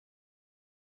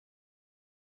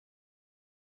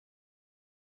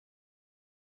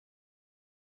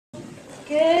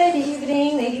Good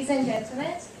evening, ladies and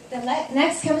gentlemen. The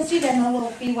next chemistry demo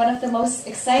will be one of the most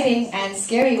exciting and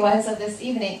scary ones of this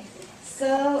evening.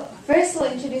 So first we'll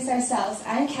introduce ourselves.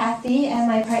 I'm Kathy and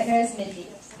my partner is Mindy.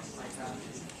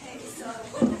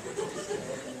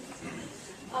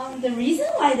 The reason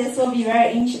why this will be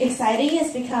very exciting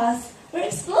is because we're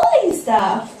exploding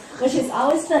stuff, which is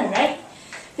always fun, right?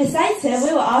 Besides it,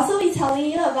 we will also be telling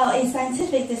you about a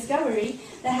scientific discovery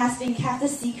that has been kept a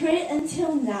secret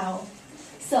until now.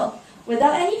 So,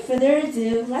 without any further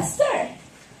ado, let's start.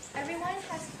 Everyone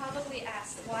has probably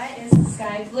asked, why is the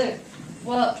sky blue?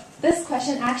 Well, this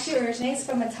question actually originates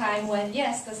from a time when,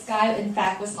 yes, the sky in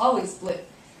fact was always blue.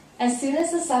 As soon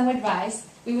as the sun would rise,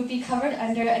 we would be covered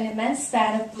under an immense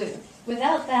span of blue.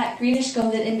 Without that greenish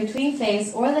golden in-between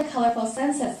phase or the colorful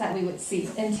sunsets that we would see,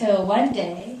 until one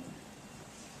day,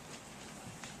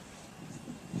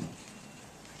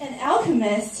 an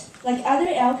alchemist, like other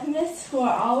alchemists who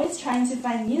are always trying to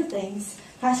find new things,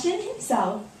 questioned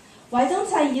himself, why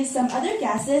don't I use some other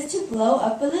gases to blow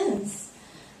up balloons?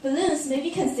 Balloons may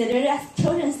be considered as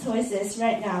children's toys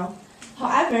right now.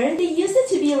 However, they used it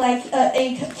to be like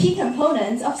a key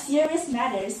component of serious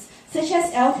matters, such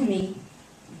as alchemy.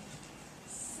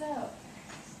 So,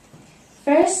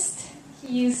 first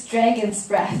he used dragon's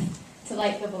breath to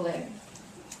light the balloon.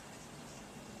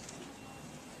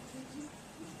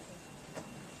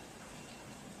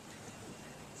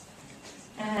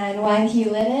 And when he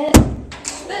lit it,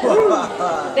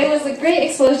 there was a great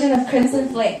explosion of crimson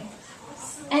flame.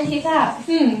 And he thought,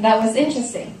 that was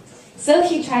interesting. So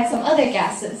he tried some other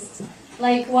gases,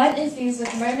 like one infused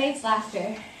with mermaid's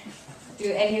laughter.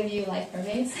 Do any of you like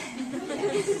mermaids?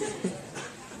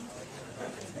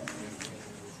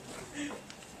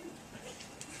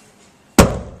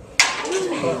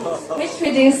 Which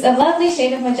produced a lovely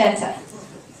shade of magenta.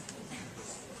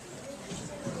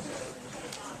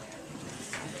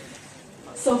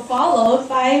 So followed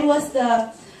by was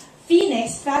the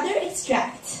phoenix feather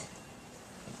extract.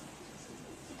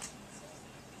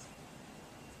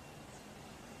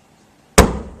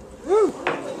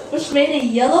 Which made a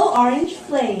yellow-orange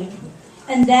flame.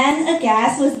 And then a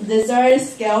gas with lizard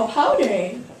scale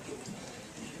powder.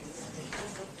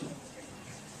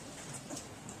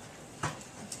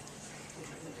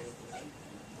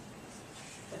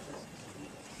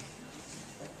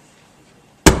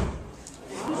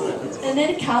 And then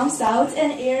it comes out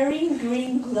an airy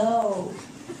green glow.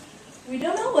 We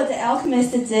don't know what the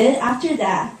alchemist did after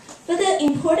that, but the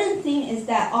important thing is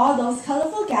that all those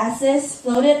colorful gases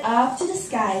floated up to the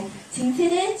sky,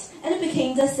 tinted it, and it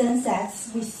became the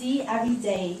sunsets we see every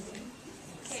day.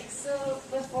 Okay, so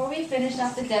before we finish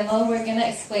off the demo, we're going to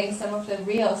explain some of the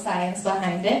real science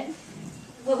behind it.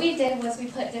 What we did was we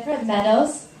put different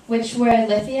metals, which were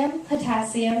lithium,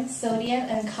 potassium, sodium,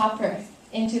 and copper,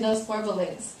 into those 4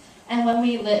 balloons. And when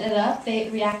we lit it up, they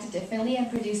reacted differently and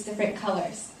produced different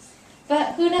colors.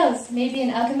 But who knows, maybe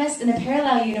an alchemist in a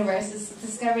parallel universe is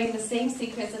discovering the same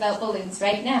secrets about balloons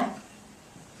right now.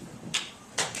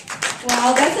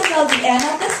 Well, that's about the end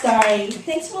of the story.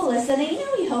 Thanks for listening and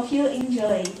we hope you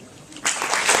enjoyed.